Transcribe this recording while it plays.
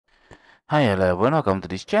Hi everyone, welcome to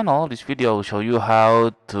this channel. This video will show you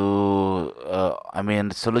how to, the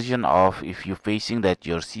solution of if you're facing that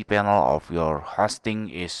your cPanel of your hosting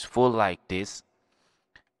is full like this.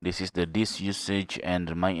 This is the disk usage and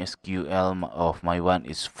the MySQL of my one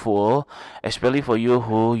is full, especially for you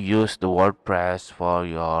who use the WordPress for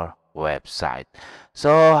your website. So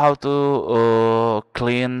how to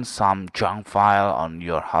clean some junk file on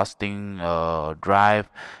your hosting drive?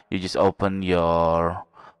 You just open your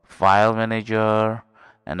file manager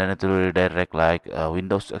and then it will redirect like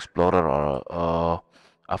Windows Explorer or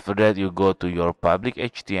after that you go to your public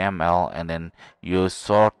HTML and then you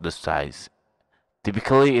sort the size.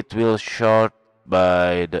 Typically, it will sort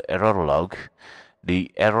by the error log.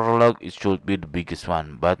 The error log it should be the biggest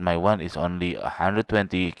one, but my one is only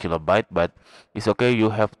 120 kilobyte. But it's okay. You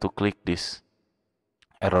have to click this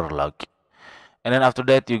error log, and then after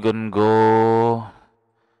that you can go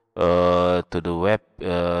to the web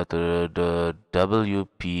to the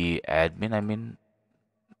WP admin.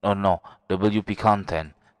 Oh no, WP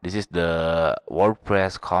content. This is the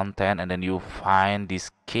WordPress content, and then you find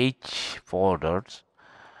this cache folders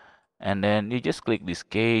and then you just click this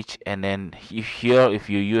cage and then here if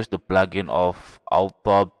you use the plugin of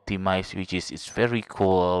auto optimize, which is it's very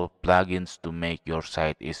cool plugins to make your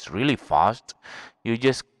site is really fast, you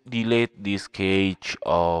just delete this cage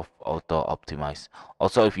of auto optimize.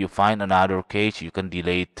 Also, if you find another cage, you can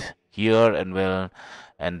delete here and well,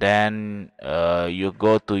 and then you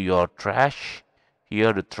go to your trash,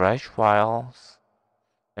 here the trash files,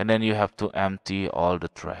 and then you have to empty all the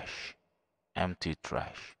trash, empty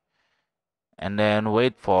trash, and then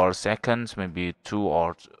wait for seconds, maybe two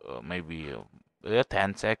or maybe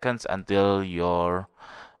 10 seconds until your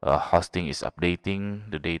hosting is updating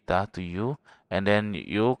the data to you, and then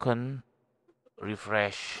you can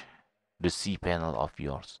refresh the cPanel of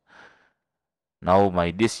yours. Now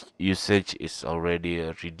my disk usage is already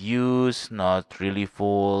reduced, not really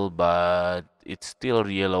full, but it's still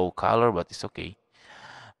yellow color, but it's okay.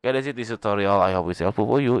 Okay, that's it, this tutorial. I hope it's helpful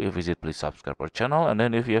for you. If it's, please subscribe our channel, and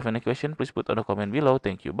then if you have any question, please put on the comment below.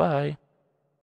 Thank you, bye.